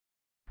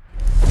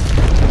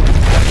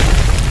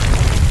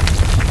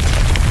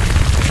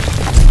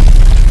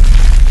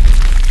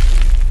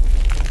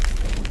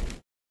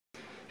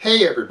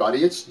Hey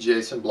everybody, it's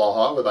Jason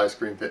Blaha with Ice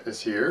Cream Fitness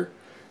here.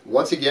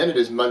 Once again, it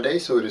is Monday,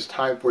 so it is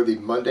time for the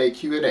Monday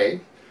Q&A.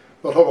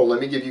 But hold on,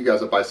 let me give you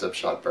guys a bicep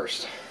shot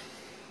first.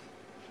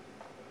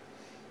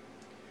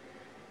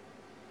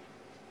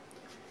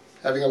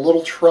 Having a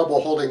little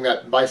trouble holding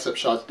that bicep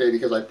shot today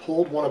because I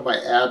pulled one of my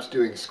abs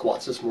doing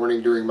squats this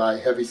morning during my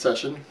heavy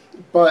session.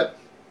 But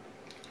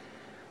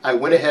I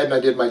went ahead and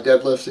I did my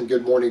deadlifts and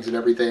good mornings and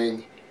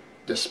everything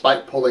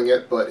despite pulling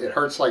it, but it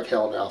hurts like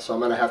hell now, so I'm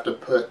going to have to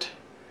put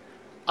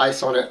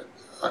ice on it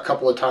a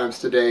couple of times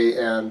today,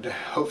 and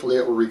hopefully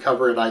it will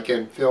recover and I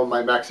can film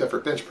my max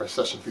effort bench press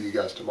session for you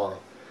guys tomorrow.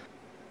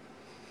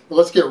 Well,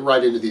 let's get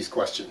right into these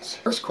questions.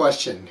 First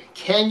question,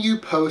 can you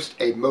post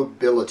a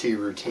mobility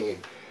routine?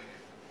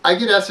 I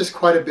get asked this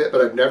quite a bit,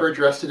 but I've never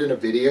addressed it in a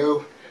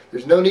video.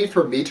 There's no need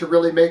for me to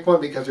really make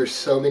one because there's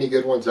so many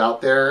good ones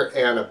out there,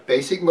 and a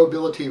basic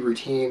mobility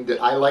routine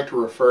that I like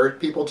to refer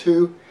people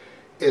to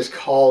is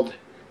called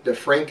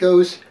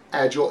DeFranco's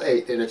Agile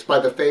 8, and it's by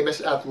the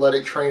famous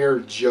athletic trainer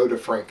Joe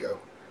DeFranco,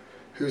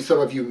 who some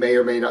of you may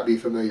or may not be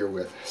familiar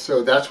with.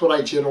 So that's what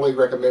I generally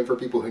recommend for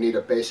people who need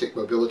a basic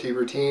mobility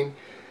routine.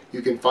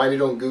 You can find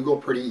it on Google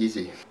pretty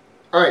easy.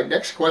 Alright,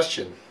 next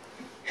question.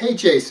 Hey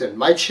Jason,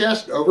 my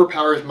chest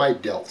overpowers my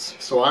delts,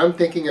 so I'm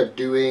thinking of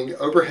doing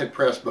overhead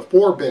press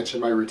before bench in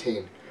my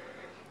routine.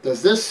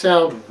 Does this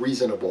sound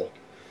reasonable?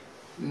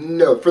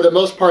 No, for the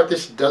most part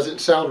this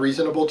doesn't sound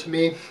reasonable to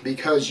me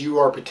because you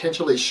are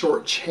potentially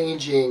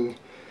shortchanging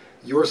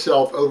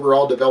yourself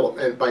overall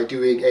development by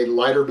doing a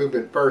lighter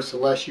movement first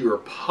unless you are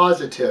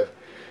positive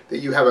that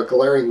you have a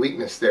glaring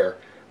weakness there.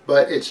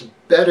 But it's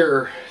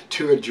better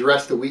to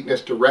address the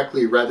weakness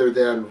directly rather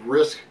than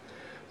risk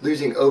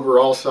losing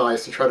overall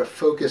size to try to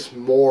focus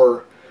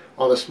more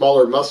on a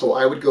smaller muscle.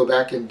 I would go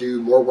back and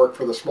do more work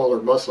for the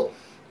smaller muscle.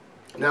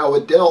 Now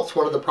with delts,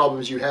 one of the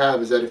problems you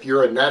have is that if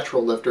you're a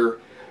natural lifter,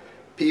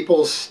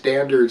 people's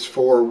standards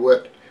for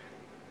what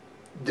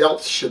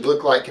delts should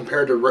look like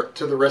compared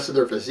to the rest of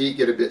their physique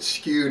get a bit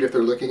skewed if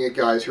they're looking at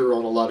guys who are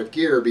on a lot of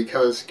gear,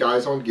 because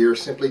guys on gear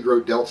simply grow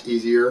delts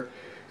easier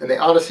and they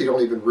honestly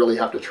don't even really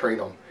have to train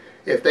them.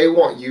 If they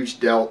want huge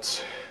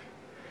delts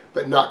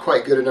but not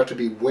quite good enough to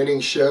be winning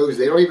shows,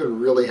 they don't even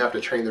really have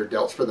to train their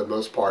delts for the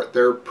most part.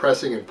 Their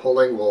pressing and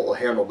pulling will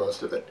handle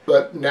most of it.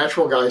 But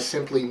natural guys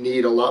simply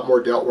need a lot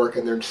more delt work,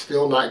 and they're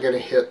still not going to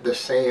hit the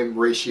same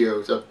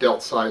ratios of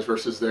delt size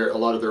versus a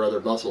lot of their other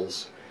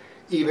muscles,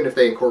 even if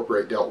they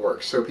incorporate delt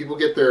work. So people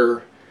get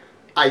their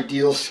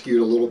ideals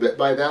skewed a little bit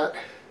by that.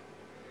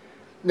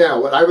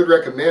 Now, what I would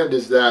recommend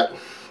is that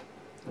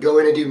go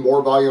in and do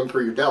more volume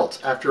for your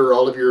delts after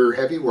all of your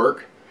heavy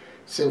work,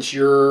 since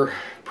you're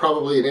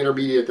probably an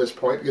intermediate at this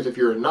point, because if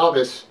you're a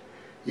novice,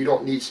 you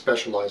don't need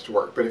specialized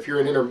work. But if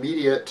you're an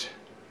intermediate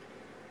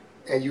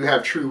and you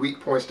have true weak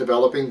points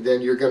developing,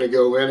 then you're going to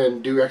go in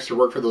and do extra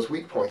work for those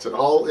weak points. And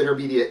all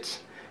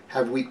intermediates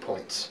have weak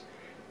points,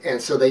 and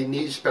so they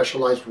need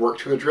specialized work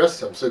to address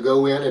them. So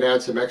go in and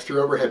add some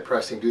extra overhead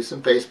pressing, do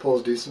some face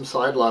pulls, do some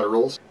side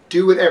laterals,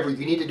 do whatever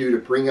you need to do to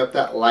bring up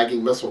that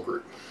lagging muscle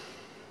group.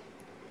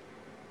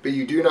 But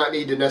you do not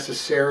need to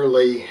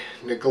necessarily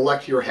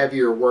neglect your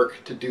heavier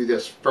work to do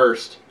this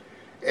first,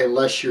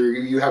 unless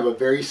you have a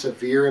very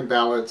severe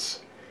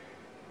imbalance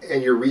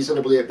and you're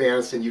reasonably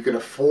advanced and you can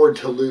afford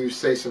to lose,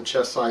 say, some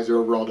chest size or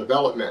overall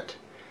development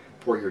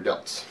for your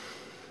delts.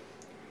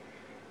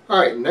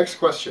 Alright, next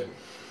question.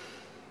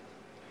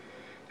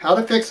 How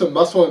to fix a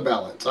muscle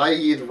imbalance,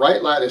 i.e. the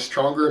right lat is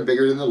stronger and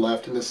bigger than the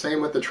left, and the same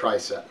with the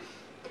tricep.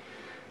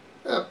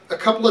 A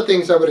couple of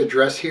things I would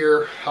address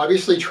here.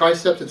 Obviously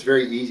triceps, it's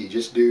very easy.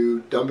 Just do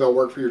dumbbell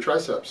work for your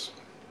triceps.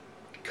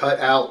 Cut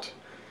out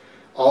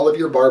all of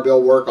your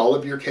barbell work, all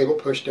of your cable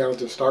push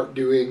downs, and start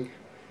doing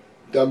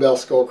dumbbell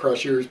skull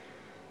crushers,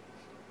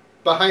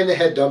 behind the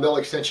head dumbbell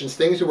extensions,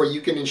 things where you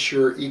can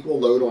ensure equal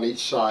load on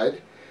each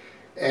side,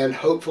 and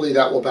hopefully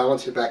that will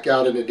balance it back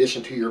out in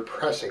addition to your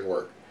pressing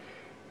work.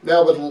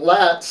 Now with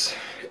lats,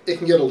 it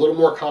can get a little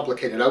more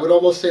complicated. I would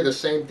almost say the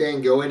same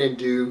thing. Go in and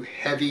do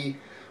heavy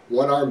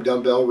one-arm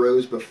dumbbell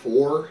rows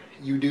before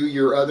you do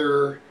your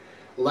other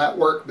lat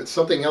work. But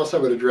something else I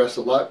would address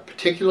a lot,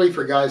 particularly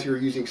for guys who are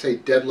using, say,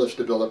 deadlifts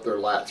to develop their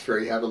lats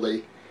very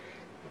heavily,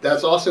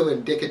 that's also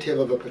indicative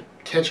of a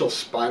potential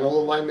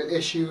spinal alignment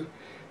issue.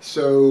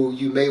 So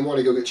you may want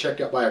to go get checked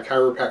out by a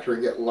chiropractor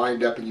and get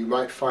lined up, and you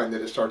might find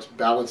that it starts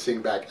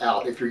balancing back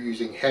out if you're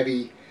using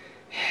heavy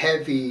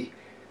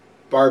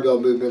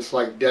barbell movements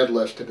like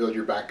deadlifts to build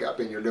your back up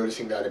and you're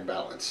noticing that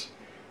imbalance.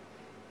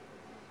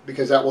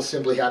 Because that will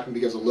simply happen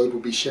because the load will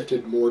be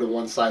shifted more to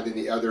one side than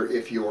the other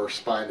if your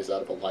spine is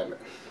out of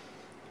alignment.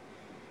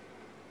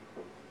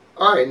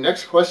 Alright,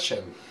 next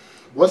question.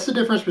 What's the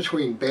difference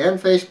between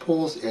band face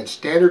pulls and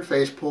standard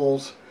face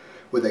pulls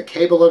with a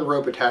cable and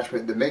rope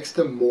attachment that makes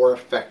them more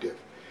effective?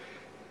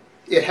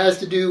 It has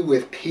to do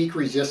with peak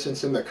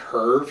resistance in the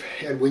curve,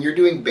 and when you're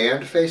doing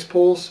band face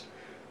pulls,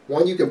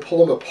 one, you can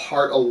pull them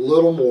apart a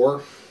little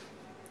more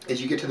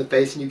as you get to the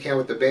face than you can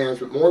with the bands,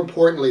 but more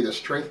importantly, the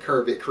strength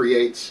curve it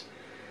creates,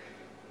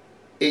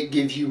 it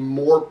gives you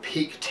more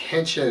peak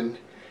tension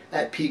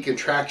at peak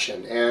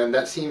contraction, and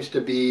that seems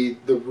to be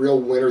the real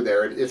winner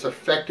there. It's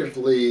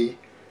effectively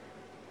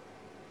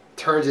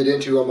turns it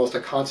into almost a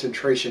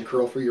concentration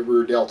curl for your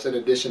rear delts, in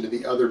addition to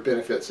the other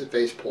benefits that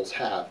face pulls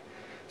have.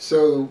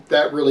 So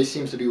that really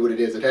seems to be what it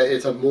is.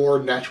 It's a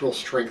more natural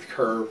strength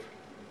curve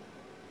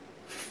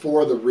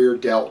for the rear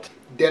delt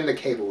than the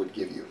cable would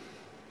give you.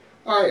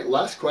 Alright,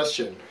 last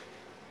question.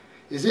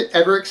 Is it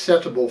ever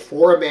acceptable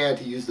for a man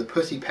to use the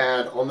pussy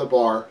pad on the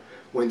bar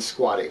when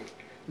squatting?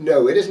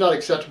 No, it is not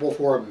acceptable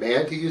for a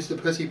man to use the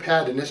pussy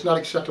pad, and it's not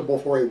acceptable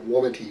for a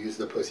woman to use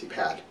the pussy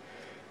pad.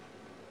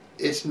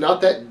 It's not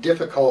that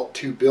difficult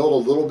to build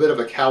a little bit of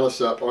a callus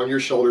up on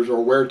your shoulders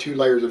or wear 2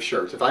 layers of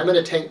shirts. If I'm in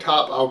a tank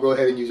top, I'll go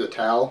ahead and use a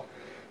towel.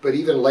 But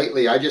even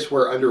lately, I just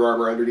wear Under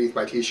Armour underneath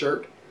my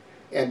t-shirt.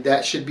 And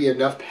that should be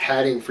enough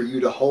padding for you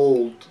to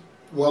hold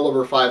well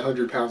over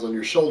 500 pounds on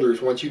your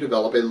shoulders once you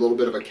develop a little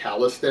bit of a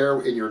callus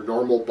there in your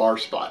normal bar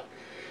spot.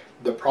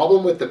 The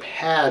problem with the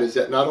pad is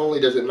that not only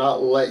does it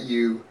not let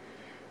you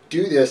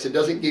do this, it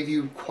doesn't give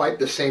you quite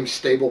the same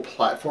stable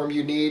platform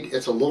you need.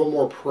 It's a little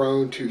more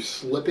prone to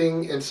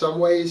slipping in some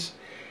ways,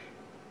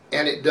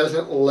 and it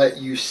doesn't let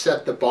you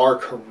set the bar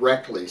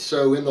correctly.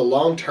 So in the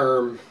long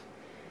term,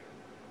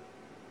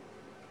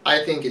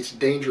 I think it's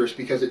dangerous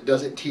because it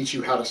doesn't teach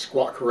you how to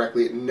squat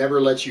correctly. It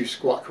never lets you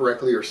squat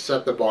correctly or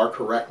set the bar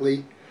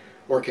correctly,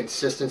 or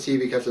consistency,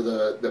 because of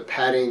the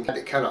padding.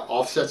 It kind of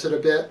offsets it a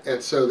bit,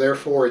 and so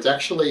therefore it's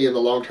actually, in the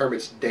long term,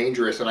 it's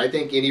dangerous. And I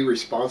think any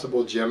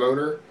responsible gym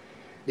owner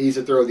needs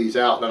to throw these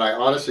out. And I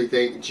honestly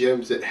think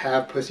gyms that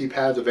have pussy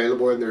pads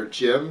available in their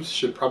gyms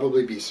should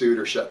probably be sued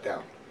or shut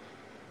down,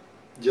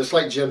 just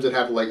like gyms that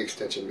have leg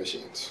extension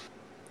machines,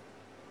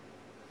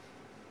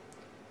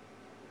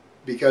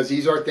 because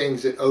these are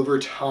things that over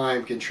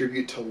time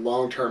contribute to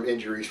long-term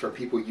injuries from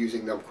people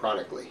using them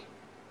chronically.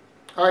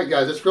 Alright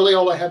guys, that's really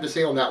all I have to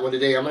say on that one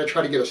today. I'm going to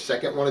try to get a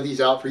second one of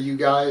these out for you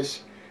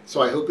guys.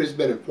 So I hope it's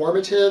been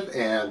informative,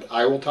 and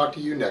I will talk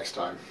to you next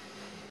time.